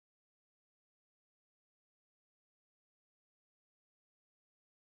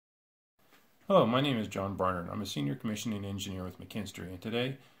Hello, my name is John Barnard. I'm a Senior Commissioning Engineer with McKinstry, and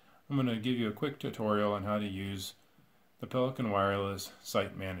today I'm going to give you a quick tutorial on how to use the Pelican Wireless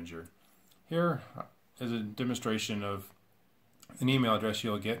Site Manager. Here is a demonstration of an email address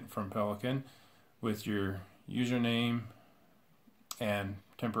you'll get from Pelican with your username and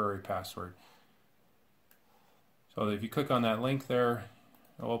temporary password. So if you click on that link there,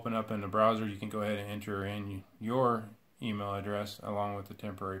 it'll open up in the browser. You can go ahead and enter in your email address along with the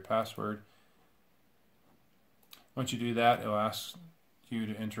temporary password. Once you do that, it'll ask you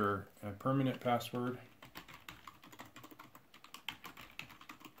to enter a permanent password,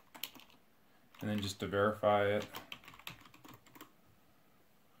 and then just to verify it,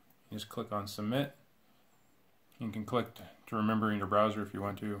 you just click on submit. You can click to remember in your browser if you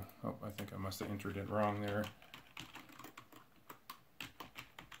want to. Oh, I think I must have entered it wrong there.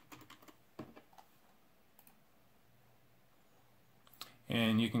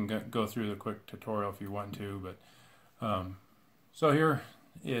 And you can go through the quick tutorial if you want to, but so here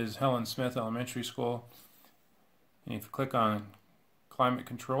is Helen Smith Elementary School, and if you click on climate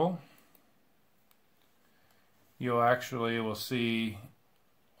control, you'll will see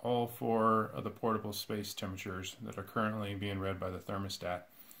all 4 of the portable space temperatures that are currently being read by the thermostat.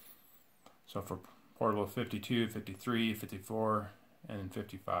 So for portable 52, 53, 54, and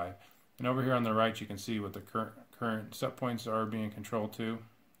 55. And over here on the right you can see what the current set points are being controlled to.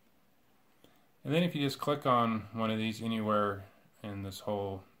 And then if you just click on one of these anywhere in this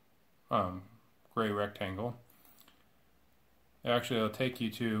whole gray rectangle, it'll take you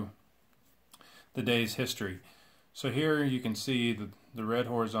to the day's history. So here you can see the red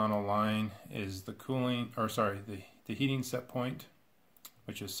horizontal line is the the heating set point,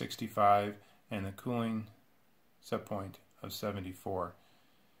 which is 65, and the cooling set point of 74.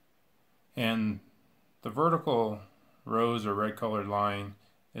 And the vertical rows or red colored line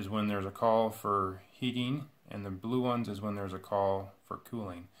is when there's a call for heating, and the blue ones is when there's a call for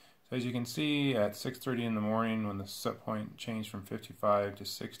cooling. So as you can see, at 6:30 in the morning, when the set point changed from 55 to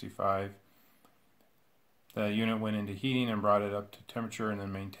 65, the unit went into heating and brought it up to temperature and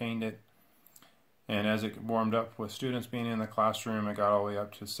then maintained it. And as it warmed up with students being in the classroom, it got all the way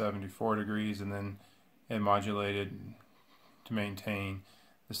up to 74 degrees, and then it modulated to maintain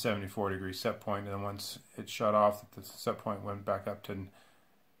the 74-degree set point. And then once it shut off, the set point went back up to,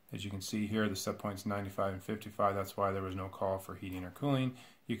 as you can see here, the set point's 95 and 55. That's why there was no call for heating or cooling.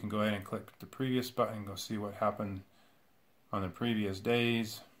 You can go ahead and click the previous button and go see what happened on the previous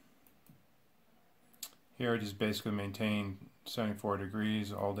days. Here it just basically maintained 74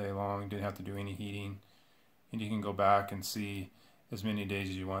 degrees all day long, didn't have to do any heating. And you can go back and see as many days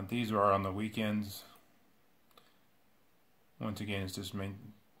as you want. These are on the weekends. Once again, it's just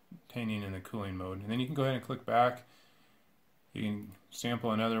maintaining in the cooling mode. And then you can go ahead and click back. You can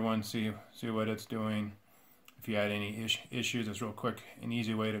sample another one, see what it's doing. If you had any issues, it's real quick, an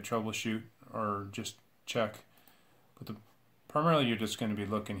easy way to troubleshoot or just check. But primarily you're just going to be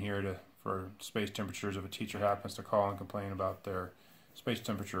looking here for space temperatures if a teacher happens to call and complain about their space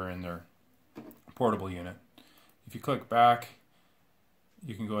temperature in their portable unit. If you click back,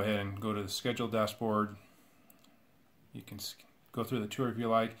 you can go ahead and go to the schedule dashboard. You can go through the tour if you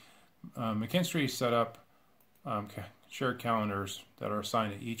like. McKinstry set up shared calendars that are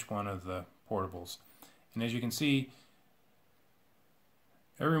assigned to each one of the portables. And as you can see,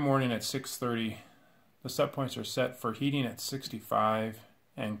 every morning at 6:30, the set points are set for heating at 65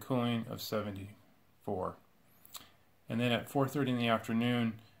 and cooling of 74. And then at 4:30 in the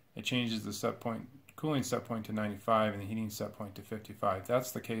afternoon, it changes the cooling set point to 95 and the heating set point to 55.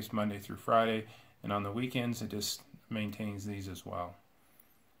 That's the case Monday through Friday, and on the weekends it just maintains these as well.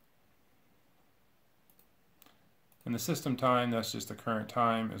 And the system time, that's just the current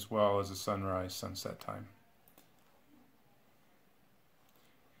time as well as the sunrise, sunset time.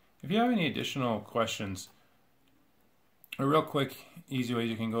 If you have any additional questions, a real quick, easy way,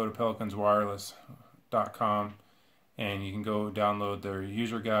 you can go to pelicanswireless.com and you can go download their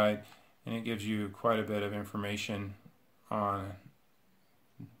user guide, and it gives you quite a bit of information on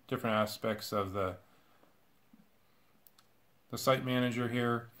different aspects of the site manager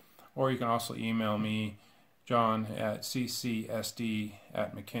here. Or you can also email me, John at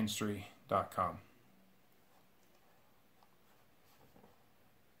ccsd@mckinstry.com.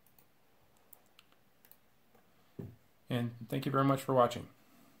 And thank you very much for watching.